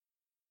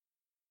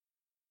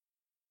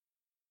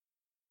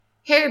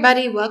Hey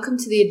everybody, welcome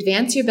to the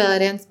Advance Your Belly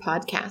Dance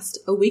podcast,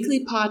 a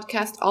weekly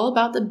podcast all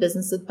about the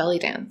business of belly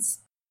dance.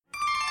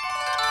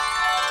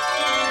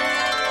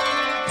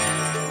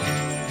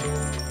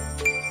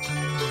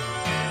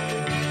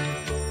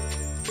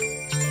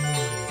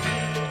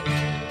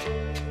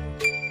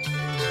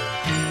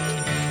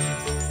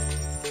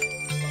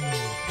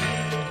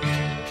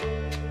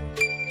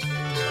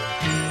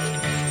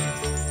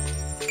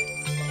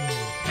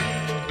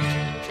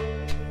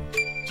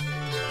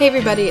 Hey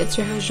everybody, it's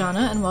your host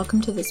Jana, and welcome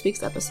to this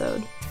week's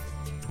episode.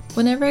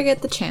 Whenever I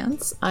get the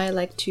chance, I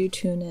like to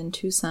tune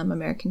into some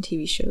American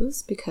TV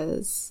shows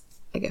because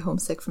I get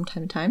homesick from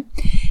time to time.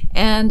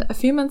 And a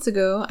few months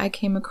ago, I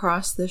came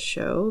across this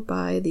show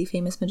by the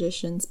famous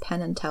magicians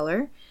Penn and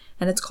Teller,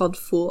 and it's called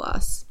Fool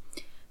Us.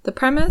 The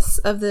premise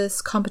of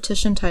this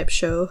competition type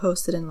show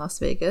hosted in Las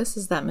Vegas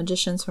is that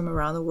magicians from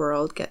around the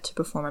world get to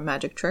perform a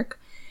magic trick.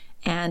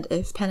 And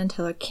if Penn and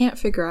Teller can't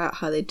figure out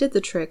how they did the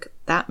trick,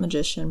 that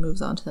magician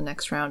moves on to the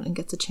next round and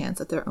gets a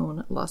chance at their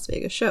own Las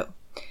Vegas show.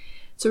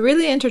 It's a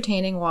really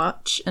entertaining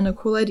watch and a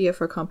cool idea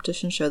for a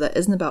competition show that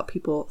isn't about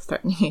people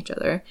threatening each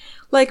other,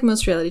 like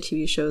most reality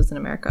TV shows in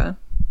America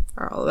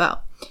are all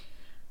about.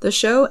 The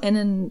show in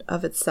and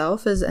of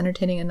itself is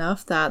entertaining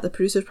enough that the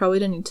producers probably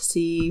didn't need to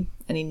see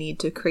any need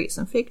to create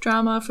some fake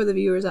drama for the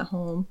viewers at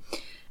home,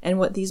 and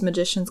what these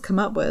magicians come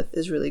up with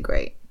is really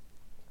great.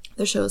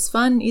 The show is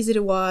fun, easy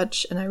to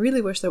watch, and I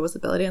really wish there was a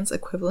belly dance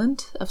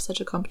equivalent of such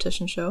a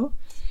competition show.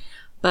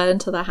 But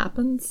until that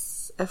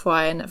happens,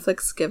 FYI,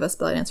 Netflix, give us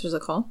belly dancers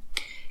a call.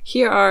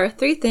 Here are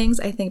 3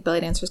 things I think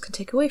belly dancers could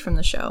take away from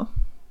the show.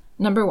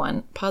 Number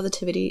 1,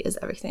 positivity is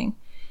everything.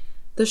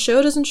 The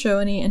show doesn't show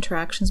any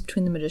interactions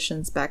between the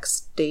magicians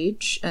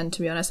backstage, and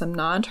to be honest, I'm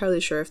not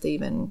entirely sure if they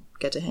even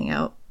get to hang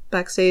out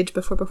backstage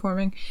before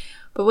performing.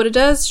 But what it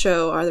does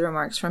show are the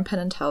remarks from Penn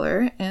and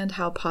Teller and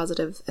how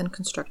positive and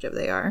constructive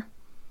they are.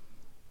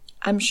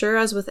 I'm sure,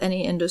 as with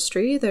any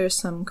industry, there's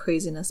some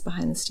craziness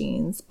behind the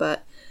scenes,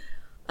 but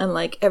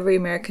unlike every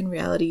American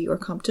reality or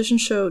competition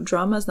show,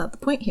 drama is not the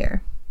point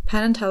here.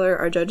 Penn and Teller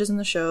are judges in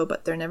the show,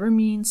 but they're never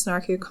mean,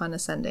 snarky, or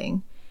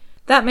condescending.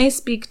 That may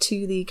speak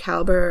to the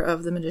caliber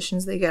of the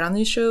magicians they get on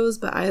these shows,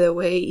 but either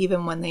way,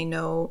 even when they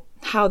know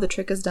how the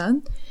trick is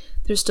done,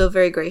 they're still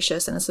very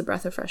gracious, and it's a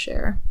breath of fresh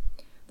air.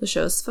 The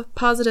show is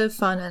positive,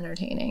 fun, and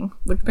entertaining,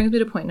 which brings me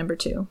to point number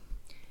 2.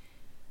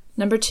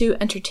 Number 2,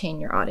 entertain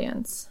your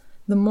audience.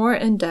 The more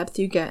in-depth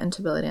you get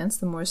into belly dance,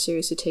 the more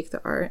serious you take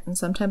the art, and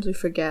sometimes we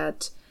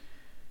forget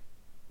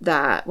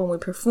that when we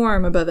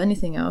perform, above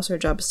anything else, our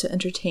job is to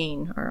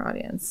entertain our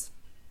audience.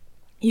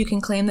 You can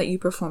claim that you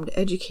perform to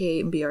educate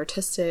and be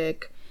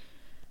artistic,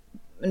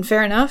 and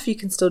fair enough, you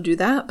can still do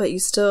that, but you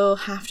still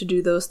have to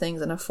do those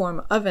things in a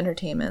form of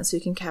entertainment so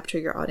you can capture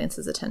your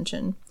audience's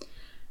attention.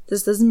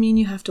 This doesn't mean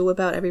you have to whip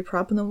out every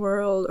prop in the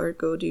world or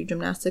go do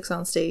gymnastics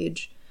on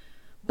stage.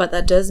 But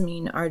that does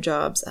mean our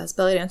jobs as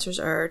belly dancers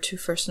are to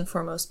first and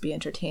foremost be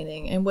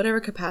entertaining in whatever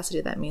capacity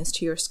that means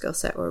to your skill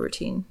set or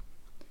routine.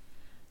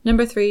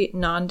 Number 3,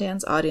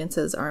 non-dance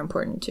audiences are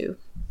important too.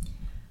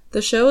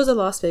 The show is a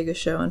Las Vegas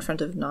show in front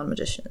of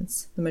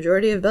non-magicians. The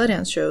majority of belly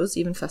dance shows,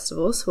 even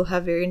festivals, will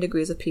have varying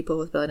degrees of people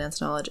with belly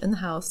dance knowledge in the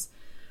house,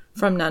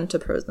 from none to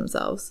pros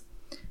themselves.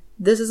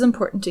 This is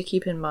important to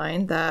keep in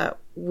mind that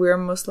we're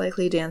most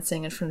likely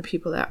dancing in front of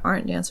people that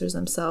aren't dancers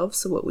themselves,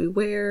 so what we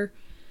wear,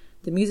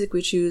 the music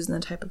we choose, and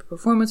the type of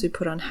performance we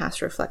put on has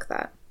to reflect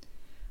that.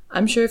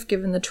 I'm sure if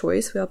given the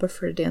choice, we all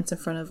prefer to dance in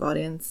front of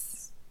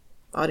audience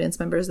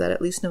members that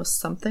at least know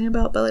something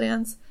about belly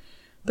dance.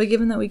 But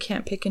given that we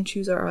can't pick and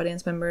choose our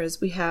audience members,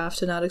 we have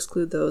to not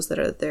exclude those that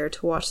are there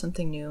to watch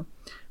something new,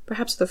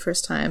 perhaps for the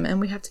first time,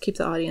 and we have to keep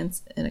the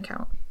audience in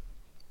account.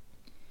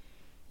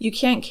 You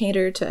can't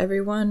cater to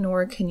everyone,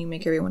 nor can you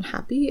make everyone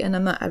happy, and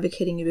I'm not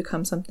advocating you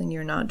become something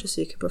you're not just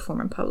so you can perform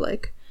in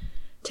public.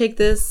 Take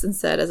this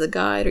instead as a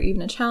guide or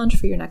even a challenge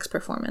for your next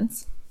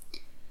performance.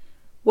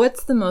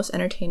 What's the most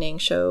entertaining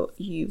show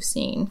you've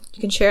seen? You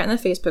can share it in the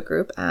Facebook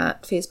group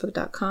at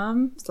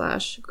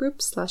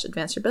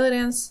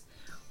facebook.com/groups/advanceyourbellydance,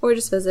 or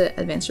just visit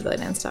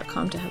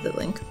advanceyourbellydance.com to have the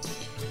link.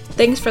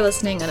 Thanks for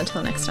listening, and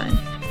until next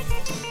time.